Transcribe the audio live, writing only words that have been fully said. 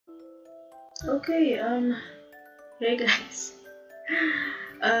Okay, hey guys.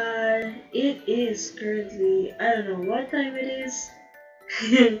 It is currently, I don't know what time it is.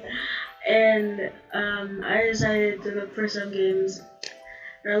 And, I decided to look for some games.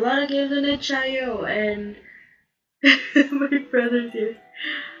 There are a lot of games on itch.io, and my brother's here.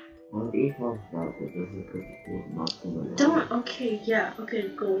 On default that it doesn't was not coming Don't, okay, yeah, okay,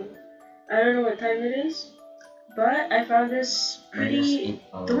 cool. I don't know what time it is, but I found this pretty,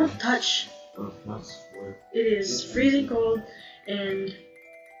 don't touch. It is freezing cold, and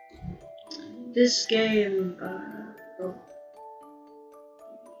this game, oh,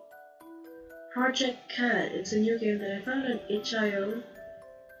 Project Cat. It's a new game that I found on itch.io.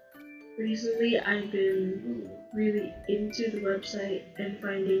 Recently, I've been really into the website and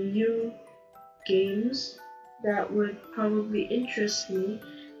finding new games that would probably interest me,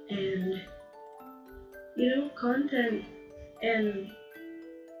 and content. And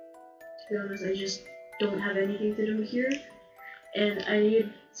to be honest, I just don't have anything to do here, and I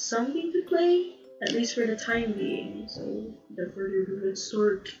need something to play at least for the time being. So, without further ado, let's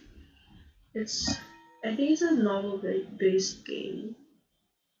start. It's I think it's a novel-based game.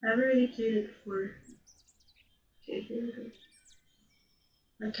 I haven't really played it before. Okay, here we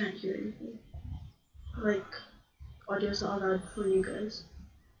go. I can't hear anything. Like, audio's not allowed for you guys.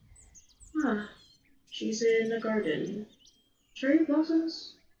 Huh. She's in a garden. Cherry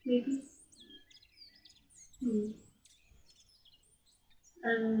blossoms? Maybe? Hmm.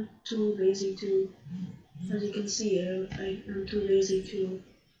 I'm too lazy to, as you can see, I'm too lazy to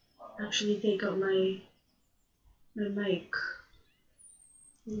actually take out my mic.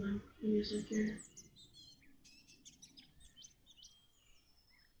 Hold on, give me a sec here.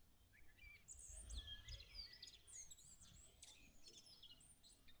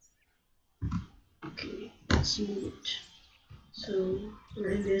 Okay, let's move it. So,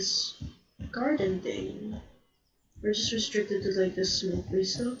 we're in this garden thing. We're just restricted to like the smoky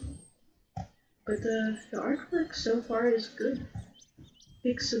stuff. But the artwork so far is good.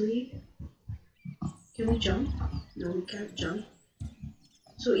 Pixely. Can we jump? No, we can't jump.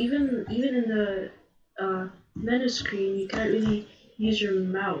 So even in the menu screen, you can't really use your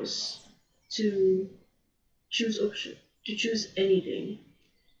mouse to choose option to choose anything.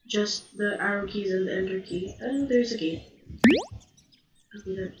 Just the arrow keys and the enter key. And there's a gate.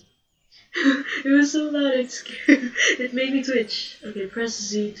 Okay, that. It was so loud. It scared. It made me twitch. Okay, press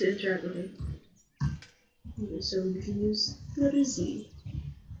Z to interact with it. Okay, so we can use the letter Z.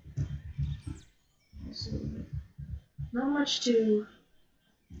 So not much to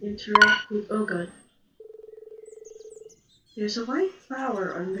interact with. Oh god. There's a white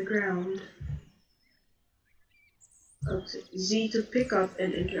flower on the ground. Okay. Z to pick up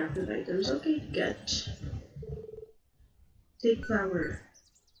and interact with items. Okay, get. Take flower.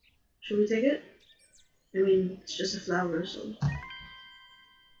 Should we take it? I mean, it's just a flower, so.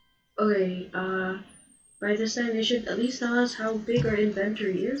 Okay, by this time they should at least tell us how big our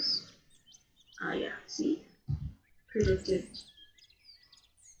inventory is. Ah, yeah, see? Predicted.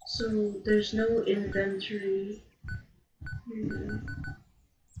 So, there's no inventory.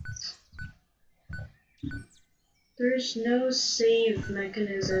 There's no save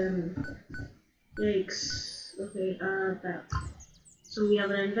mechanism. Yikes. Okay, back. So we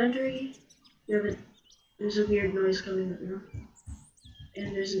have an inventory. We have a There's a weird noise coming up now.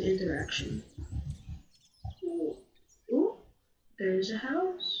 And there's an interaction. Ooh. Ooh. There's a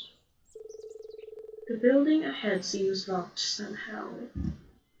house. The building ahead seems locked somehow.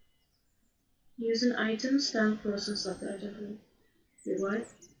 Use an item, stand close and select the item. Wait, what?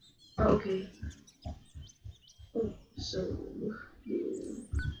 Oh, okay. Oh, so you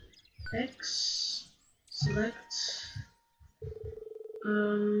X select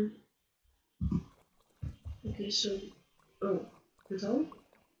um okay, so oh, that's all?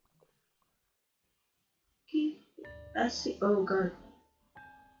 Okay. I see. Oh god.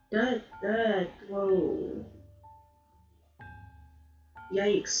 Whoa.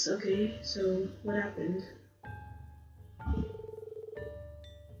 Yikes. Okay, so what happened?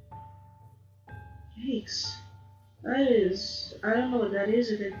 Yikes. I don't know what that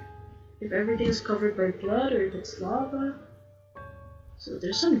is, if everything's covered by blood or if it's lava. So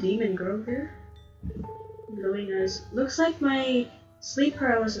there's some demon girl here. Glowing eyes. Looks like my sleep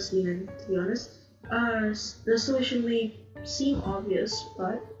paralysis demon, to be honest. The solution may seem obvious,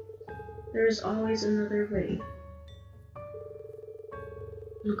 but there is always another way.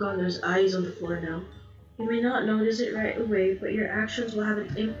 Oh god, there's eyes on the floor now. You may not notice it right away, but your actions will have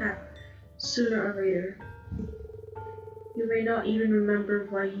an impact sooner or later. You may not even remember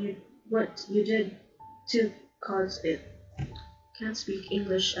what you did to cause it. Can't speak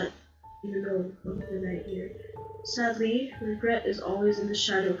English at in the middle of the night here. Sadly, regret is always in the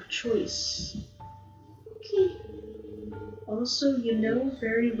shadow of choice. Okay. Also, you know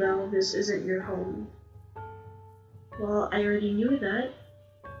very well this isn't your home. Well, I already knew that.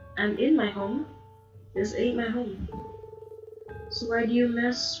 I'm in my home. This ain't my home. So why do you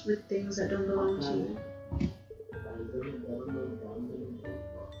mess with things that don't belong to you?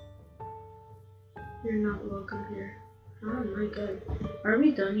 You're not welcome here. Oh my god. Are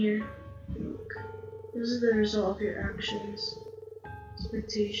we done here? This is the result of your actions.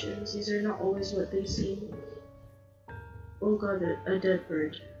 Expectations. These are not always what they seem. Oh god, a dead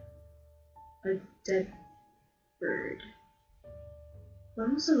bird. A dead bird.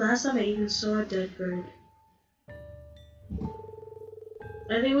 When was the last time I even saw a dead bird?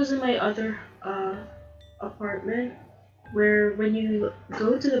 I think it was in my other apartment, where when you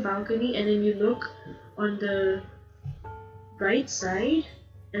go to the balcony and then you look on the right side,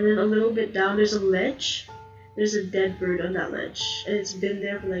 and then a little bit down there's a ledge. There's a dead bird on that ledge, and it's been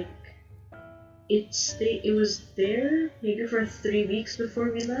there for like it was there maybe for 3 weeks before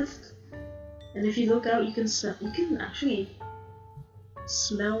we left. And if you look out, you can actually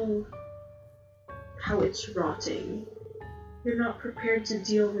smell how it's rotting. You're not prepared to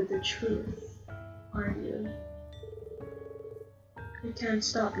deal with the truth, are you? I can't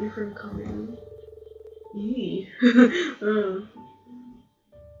stop you from coming. Eee. Oh,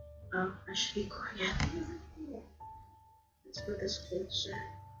 I should be quiet. Let's put this closer.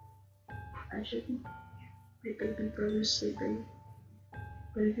 I shouldn't. My baby brother's sleeping.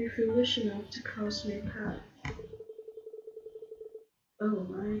 But if you're foolish enough to cross my path. Oh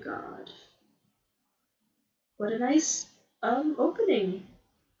my god. What a nice opening.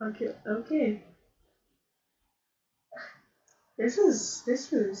 Okay. This is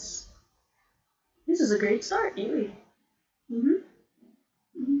a great start, really.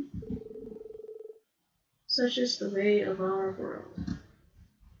 Such is the way of our world.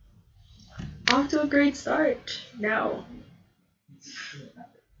 Off to a great start. Now.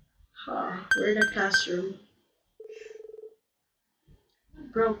 We're in a classroom.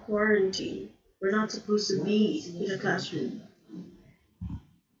 Bro, quarantine. We're not supposed to be in a classroom.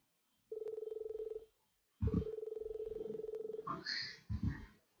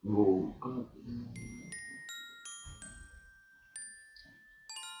 Oh, God.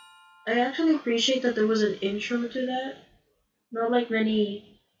 I actually appreciate that there was an intro to that. Not like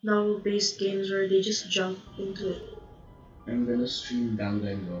many novel-based games where they just jump into it. I'm gonna stream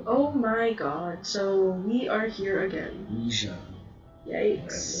Downline Dog. Oh my god, so we are here again. Nisha.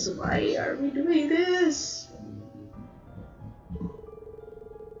 Yikes, why are we doing this?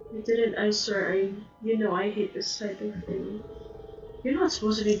 I didn't, I swear, I hate this type of thing. You're not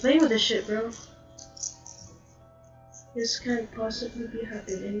supposed to be playing with this shit, bro. This can't possibly be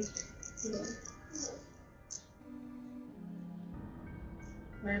happening. Hold on.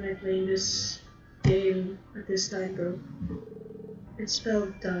 Why am I playing this game at this time, bro? It's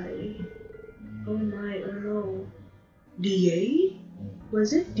spelled die. Oh my, oh no. DA?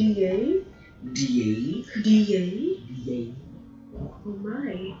 Was it DA? DA? DA? DA. Oh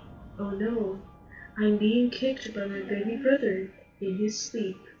my. Oh no. I'm being kicked by my baby brother in his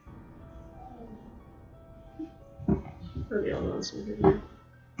sleep. Okay, hold on, let's move it here.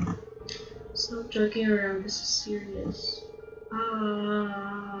 Stop joking around, this is serious.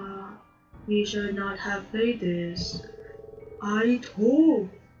 We should not have played this. I told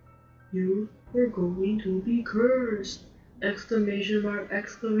you we're going to be cursed! Exclamation mark,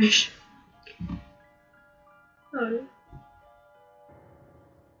 exclamation.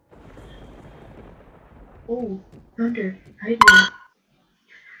 Oh, thunder, hide me.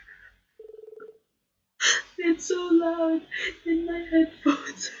 It's so loud in my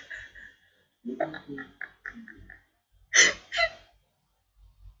headphones.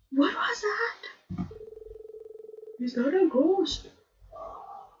 What was that? Is that a ghost?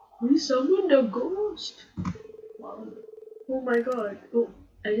 We summoned a ghost. Oh my god. Oh,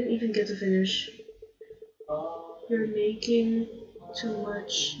 I didn't even get to finish. You're making too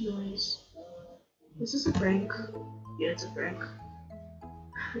much noise. Is this a prank? Yeah, it's a prank.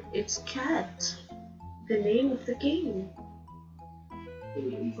 It's Cat. The name of the game.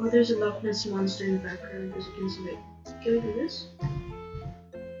 Oh, there's a Loch Ness monster in the background, as you can see. Wait, can we do this?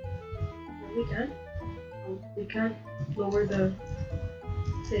 No, we can't. Oh, we can't lower the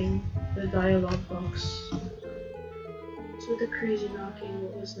thing, the dialogue box. What's with the crazy knocking?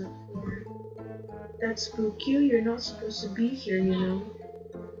 What was that for? That spook you? You're not supposed to be here, you know.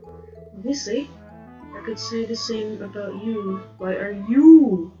 Obviously, I could say the same about you. Why are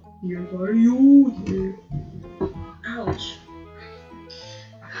you here? Why are you here? Ouch.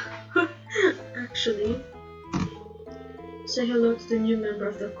 actually. Say hello to the new member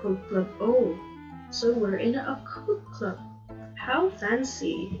of the cult club. Oh, so we're in a cult club. How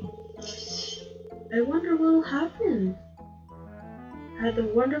fancy. I wonder what'll happen. I had the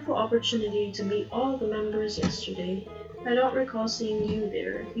wonderful opportunity to meet all the members yesterday. I don't recall seeing you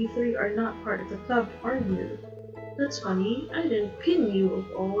there. You three are not part of the club, are you? That's funny. I didn't pin you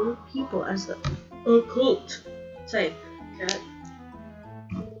of all people as the occult type, cat.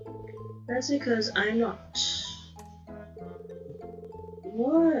 That's because I'm not.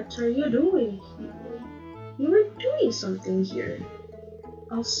 What are you doing here? You were doing something here.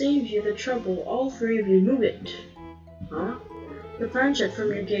 I'll save you the trouble. All three of you move it. Huh? The planchette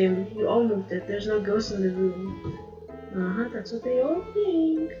from your game. You all moved it. There's no ghost in the room. That's what they all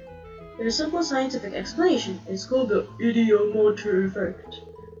think. There's a simple scientific explanation. It's called the idiomotor effect.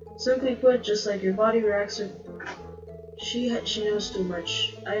 Simply put, just like your body reacts with... She knows too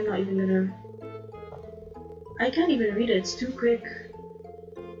much. I'm not even gonna... I can't even read it. It's too quick.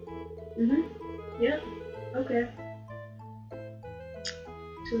 Yeah. Okay.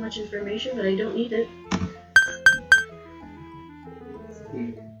 Too much information, but I don't need it.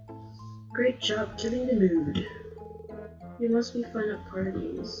 Great job killing the mood. You must be fun at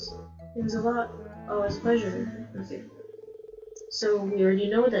parties. Means a lot. Oh, it's a pleasure. Okay. So we already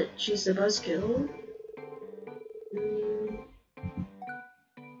know that she's the buzzkill.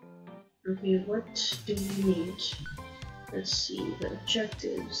 Okay, what do we need? Let's see, the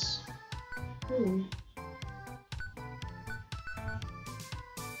objectives.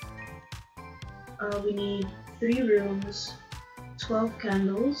 We need 3 rooms, 12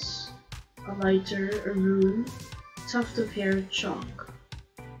 candles, a lighter, a rune, tuft of hair, chalk.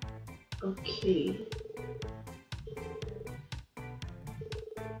 Okay.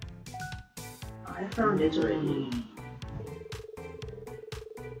 I found it already.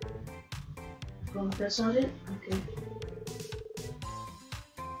 Oh, that's not it? Okay.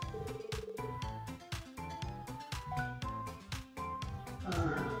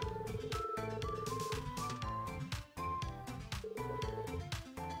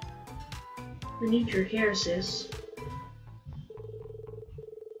 I need your hair, sis.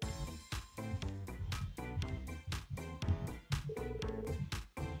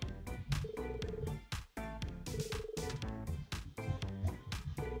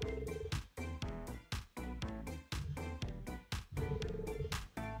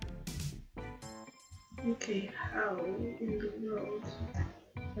 Okay, how in the world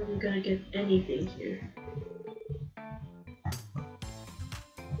are we gonna get anything here?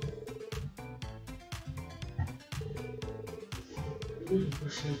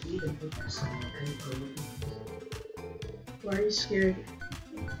 Why are you scared?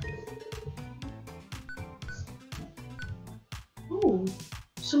 Oh,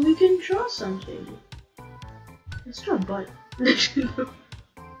 so we can draw something. Let's draw a butt.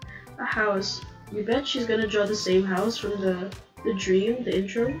 A house. You bet she's gonna draw the same house from the dream, the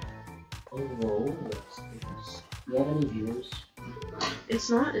intro? Oh, whoa, what's this? Do you have any viewers? It's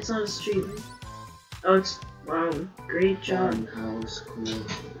not a stream. Oh, it's, wow, great job. House, cool.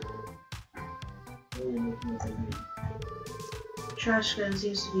 Trash can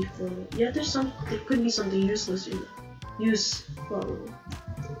seems to be full. Yeah, there could be something useless in it. Useful.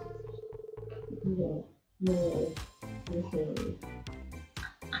 No.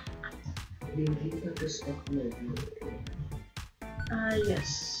 Do you have to stop moving?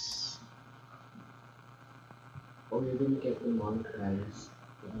 Yes. Or you didn't get the monitors?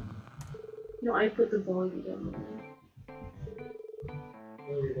 No, I put the volume down. No,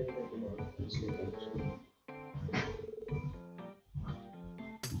 you didn't get the monitors, actually.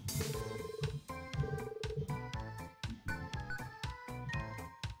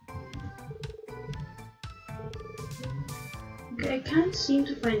 Okay, I can't seem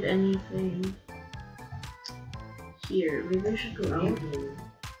to find anything here. Maybe I should go out.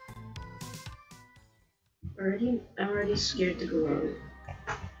 I'm already scared to go out.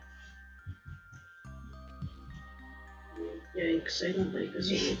 Yikes, I don't like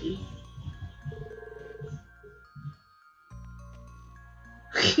this already.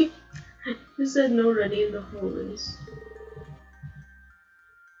 You said no running in the hallways.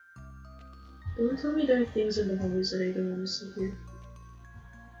 Don't tell me there are things in the hallways that I don't want to see here.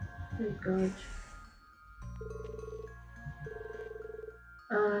 Oh my god.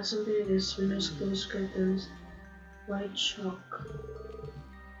 Something like this. Windows closed, curtains. White chalk.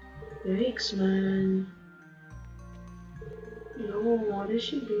 Yikes, man. No, what is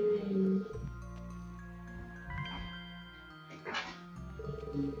she doing?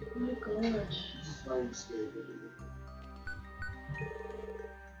 Oh my god.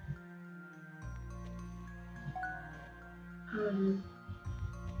 My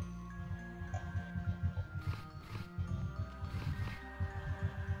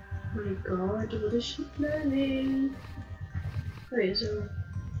god, what is she planning? Okay, so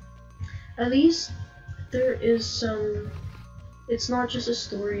at least there is some. It's not just a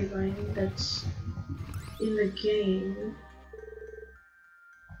storyline that's in the game.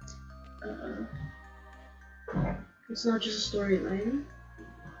 It's not just a storyline,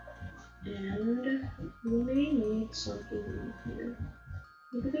 and we may need something here.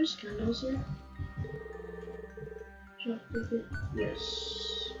 Maybe there's candles here. Chocolate, yes.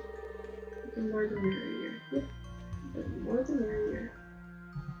 The more the merrier. Yep, the more the merrier.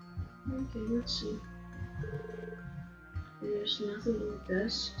 Okay, let's see. There's nothing in the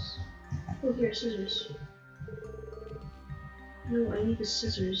desks. Oh, here, scissors. No, I need the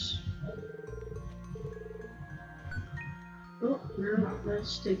scissors. Oh, now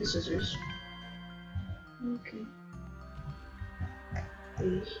let's take the scissors. Okay.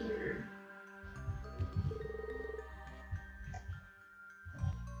 Okay, here.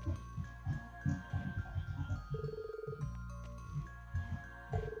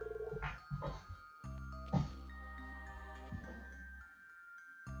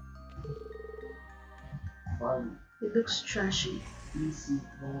 Fun. It looks trashy. Easy,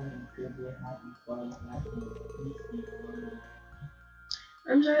 fun, good, happy, fun, happy, easy, fun.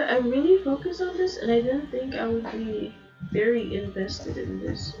 I'm sorry, I'm really focused on this and I didn't think I would be very invested in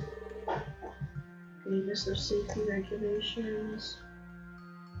this. Okay, list of safety regulations.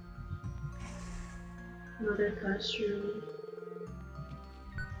 Another classroom.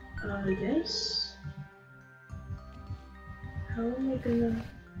 Yes. How am I gonna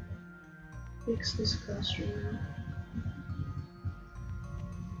fix this classroom now?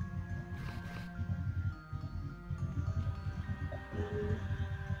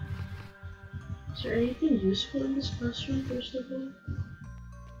 Is there anything useful in this classroom, first of all?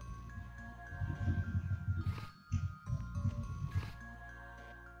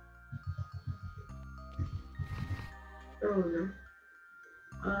 Oh no.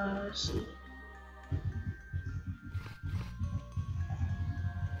 Let's see.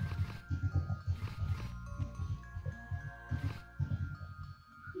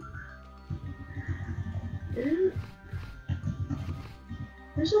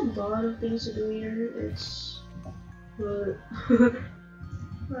 There's a lot of things to do here. It's but I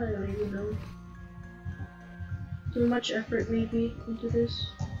don't even know. Too much effort maybe into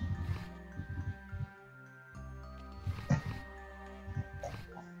this.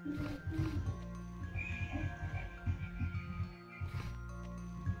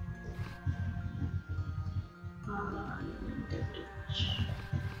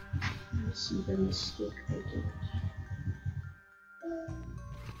 I see the mistake I did.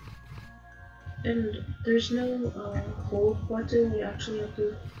 And there's no hold button, you actually have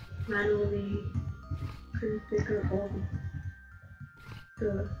to manually configure all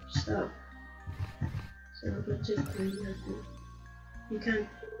the stuff. So that's it, you can't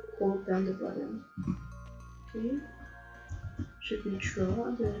hold down the button. Okay, should we draw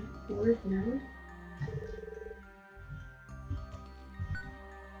on the board now?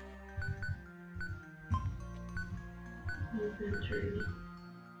 Inventory.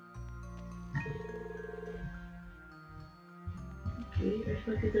 Okay, I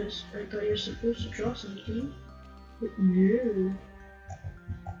thought you're supposed to draw something. But no.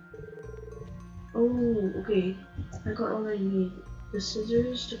 Oh, okay. I got all I need. The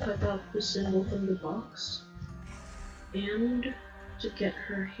scissors to cut out the symbol from the box. And to get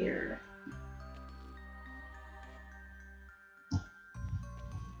her hair.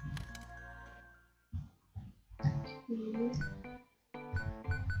 Okay.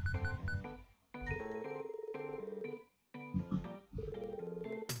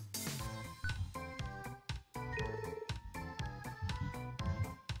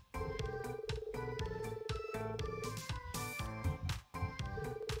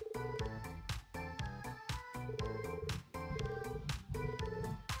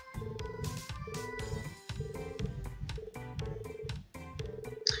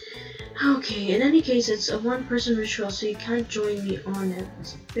 Okay, in any case, it's a one-person ritual, so you can't join me on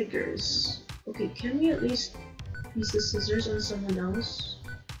it. Figures. Okay, can we at least use the scissors on someone else?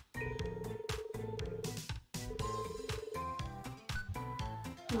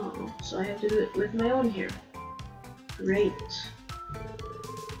 Oh, so I have to do it with my own hair. Great.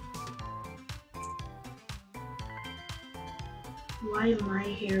 Why my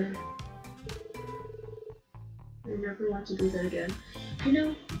hair? I never want to do that again. You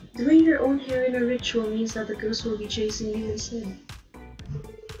know, doing your own hair in a ritual means that the ghost will be chasing you instead.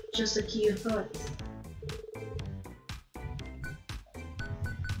 Just a key of thought.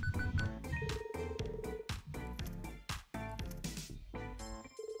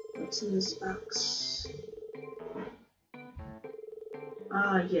 in this box.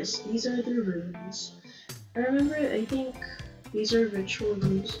 Ah, yes, these are the runes. I remember, I think these are ritual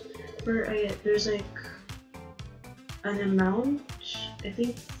runes where there's like an amount, I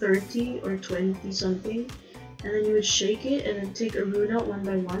think 30 or 20 something, and then you would shake it and then take a rune out one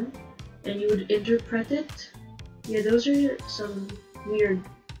by one, and you would interpret it. Yeah, those are some weird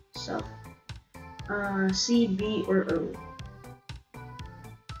stuff. C, B, or O.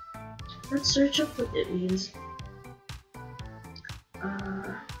 Let's search up what it means.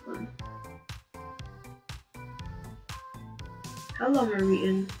 How long are we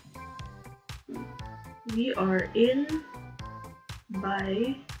in? We are in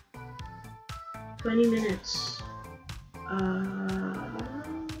by 20 minutes.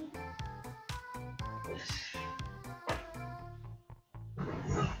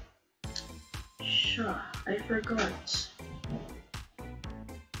 I forgot.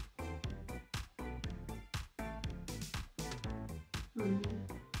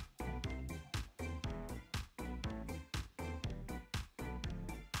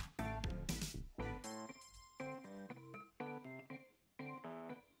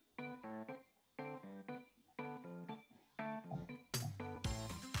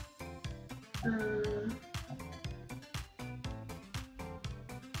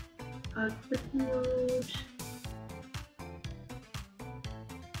 Output mode.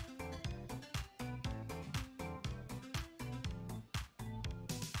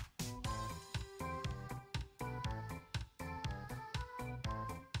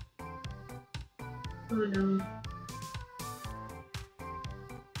 Oh no.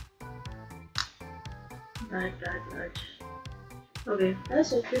 Bad. Okay,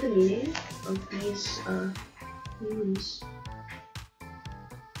 that's it for the meaning of these runes.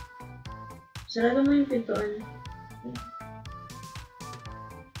 Sarado mo yung pintuan.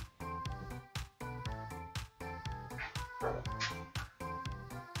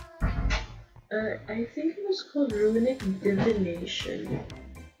 I think it was called Runic Divination.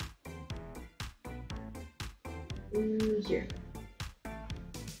 Here.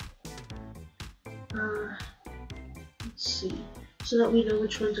 Let's see. So that we know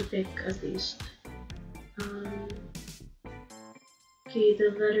which one to pick at least. Okay,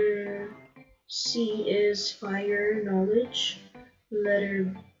 the letter C is fire knowledge.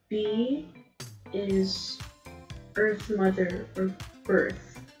 Letter B is earth mother or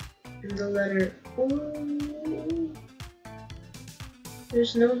birth. And the letter O,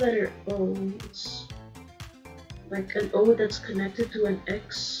 there's no letter O. It's like an O that's connected to an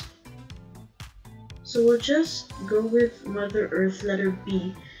X. So we'll just go with Mother Earth letter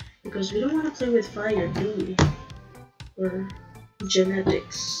B because we don't want to play with fire, do we? Or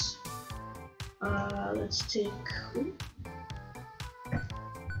genetics. Let's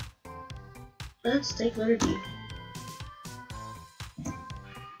take letter D.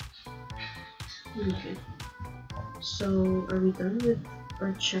 Okay. So are we done with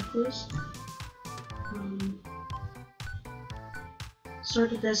our checklist?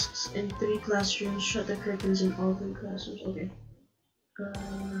 Sort the desks in 3 classrooms, shut the curtains in all 3 classrooms. Okay.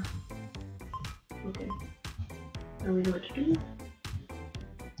 Okay. Now we know what to do.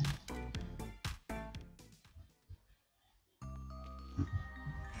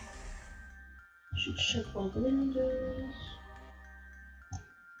 Should shut all the windows.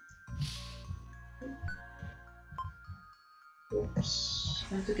 Oops.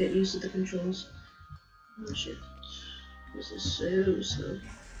 I have to get used to the controls. Oh shit. This is so slow.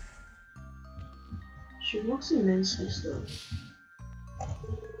 She walks immensely slow.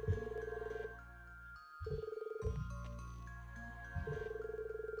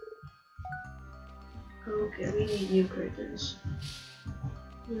 Okay, we need new curtains.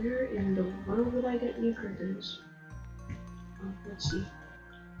 Where in the world would I get new curtains? Oh, let's see.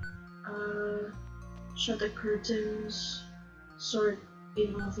 Shut the curtains. Sort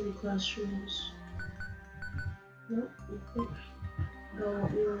in all 3 classrooms. No,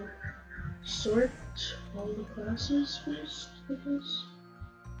 we'll sort all the classes first, I guess.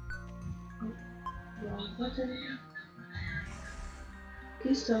 Oh, wrong button.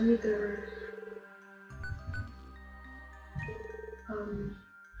 Please tell me there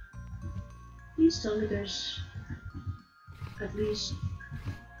please tell me there's at least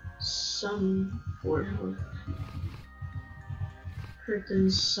some form of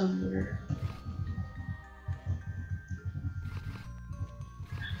curtains somewhere.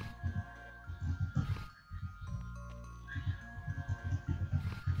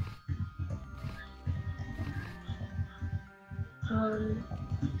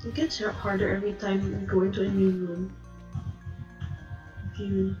 It gets harder every time we go into a new room.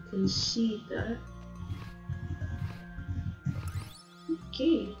 you can see that.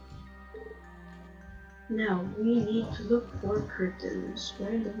 Okay. Now we need to look for curtains.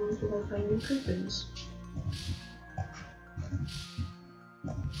 Where in the world will I find new curtains?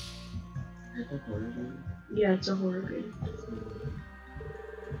 It's a horror game. Yeah, it's a horror game.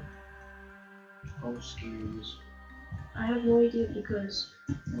 How scary is I have no idea because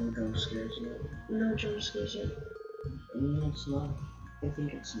no jump scares yet? no jump scares yet. I mean, it's not. I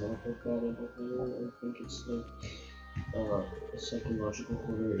think it's not like that in a horror. I think it's like a psychological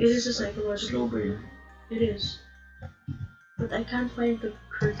horror. It is a It's like psychological slow burn. horror. It is. But I can't find the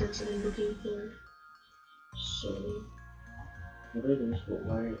curtains that I'm looking for. So What it is, but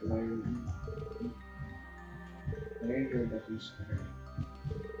why are you buttons there?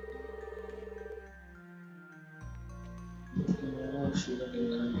 Yeah, she looking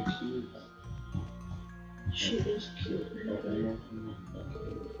kinda cute. she is cute. But I'm not that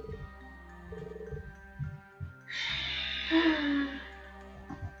cute.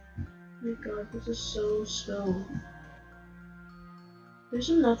 My god, this is so slow. There's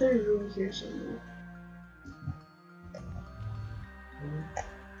another room here somewhere.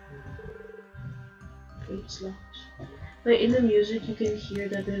 Okay, it's locked. Like in the music, you can hear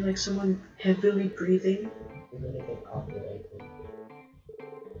that there's like someone heavily breathing. You're gonna get copyrighted.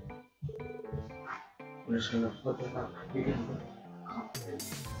 I'm just gonna put it up. You're gonna get copyrighted.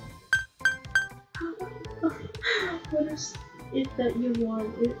 What is it that you want?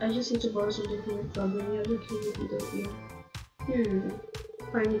 I just need to borrow something from your club and you have to keep it, don't you?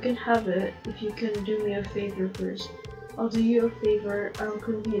 Fine, you can have it if you can do me a favor first. I'll do you a favor. I'll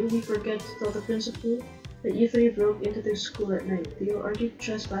conveniently forget to tell the principal that you three broke into their school at night. Theo, aren't you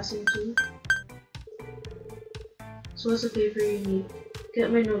trespassing too? So what's the favor you need?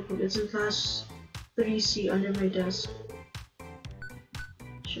 Get my notebook. It's in class 3C under my desk.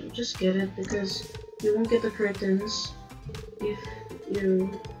 Sure, just get it because you won't get the curtains if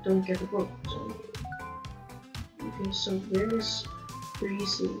you don't get the book. So okay, so where is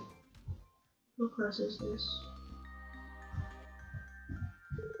 3C? What class is this?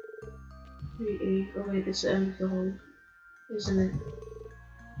 3A. Oh wait, it's the end of the hall, isn't it?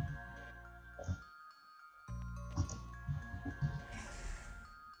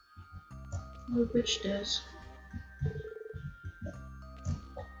 Oh, which desk?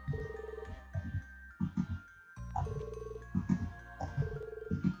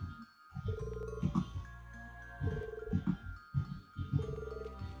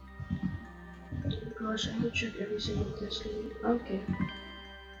 Gosh, I have to check every single desk. Okay,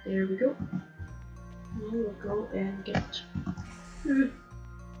 there we go. Now we'll go and get.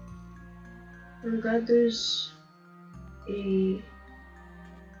 I'm glad there's a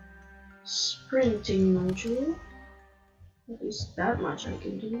sprinting module. At least that much I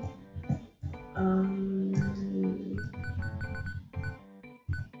can do.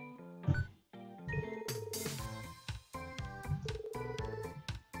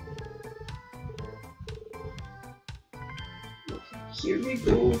 Here we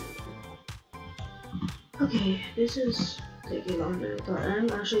go. Okay, this is taking longer than I thought. I'm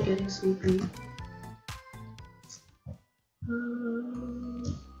actually getting sleepy.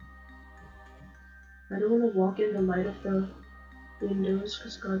 I don't want to walk in the light of the windows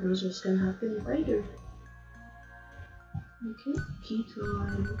because God knows what's gonna happen if I do. Okay, key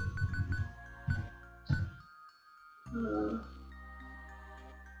time.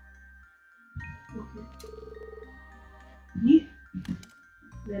 Okay. Yeah.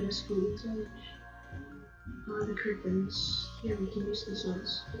 Let us go inside. The curtains. Here, we can use these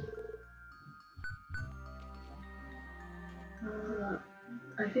ones.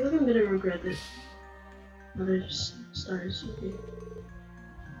 I feel like I'm gonna regret it. Another stars, okay.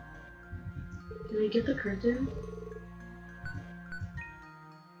 Can I get the curtain?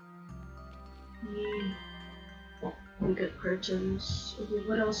 Yeah. We got curtains. Okay,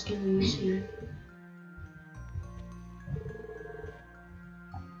 what else can we use here?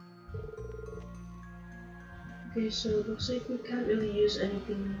 Okay, so it looks like we can't really use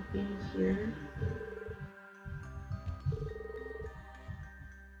anything in here.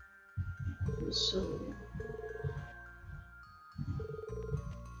 So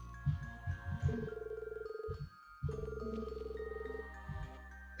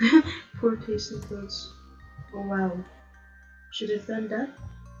poor taste in clothes. Oh wow. Should have done that?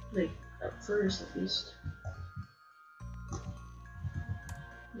 Like at first at least.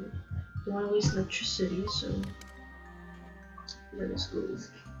 Don't want to waste electricity, so let us go.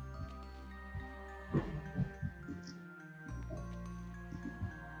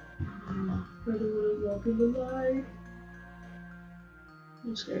 I don't want to walk in the light.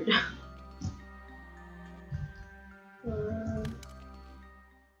 I'm scared.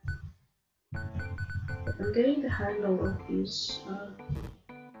 I'm getting the handle of these.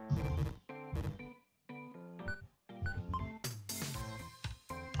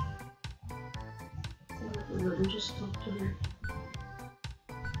 Let me just talk to her.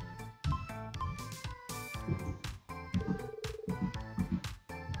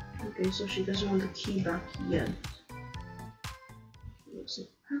 Okay, so she doesn't want the key back yet. Looks like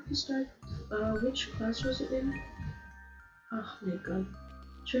happy start. Which class was it in? Oh my god.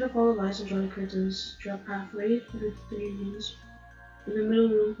 Turn off all the lights and draw the curtains. Draw a pathway through 3 rooms. In the middle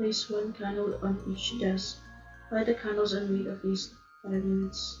room, place 1 candle on each desk. Light the candles and wait at least 5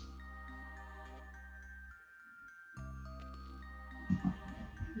 minutes.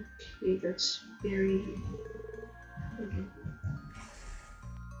 Okay, that's very... Okay.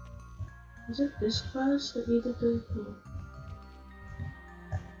 Was it this class that needed the...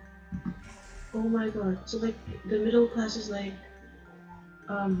 Oh my god. So like, the middle class is like...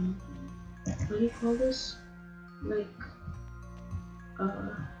 What do you call this? Like...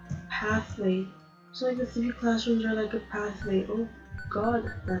 Pathway. So like the 3 classrooms are like a pathway. Oh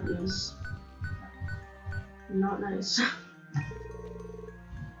god, that is... not nice.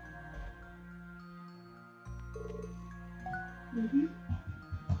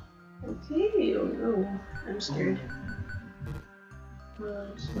 Okay, oh no, I'm scared.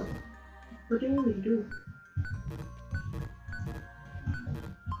 So, what do you want me to do?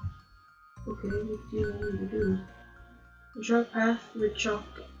 Okay, what do you want me to do? Draw a path with chalk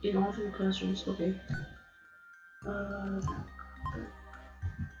in all 3 classrooms. Okay.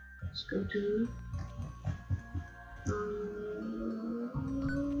 Let's go to...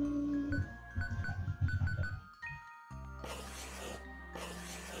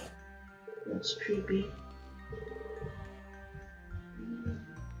 that's creepy.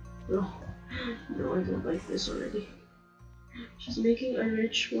 Oh, no, I don't like this already. She's making a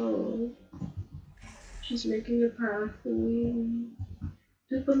ritual. She's making a pathway.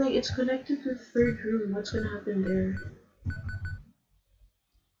 Dude, but like, it's connected to the 3rd room. What's gonna happen there?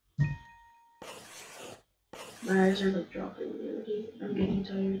 My eyes are like dropping already. I'm getting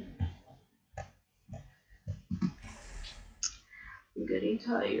tired. I'm getting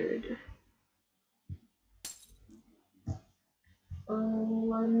tired.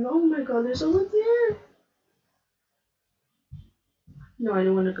 Oh my god, there's someone there! No, I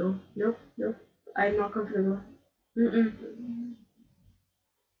don't want to go. Nope, nope. I'm not comfortable. Mm-mm.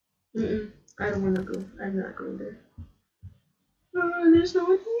 Mm-mm. I don't want to go. I'm not going there. Oh, there's no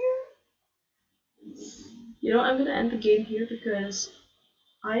one here. You know, I'm gonna end the game here because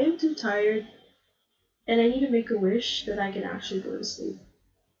I am too tired and I need to make a wish that I can actually go to sleep.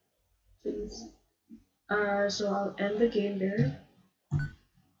 Please. So I'll end the game there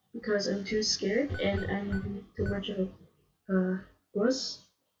because I'm too scared and I'm too much of a wuss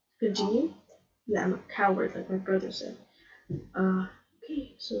to continue. Yeah, I'm a coward, like my brother said.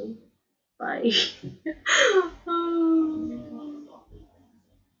 Okay, so bye. Oh.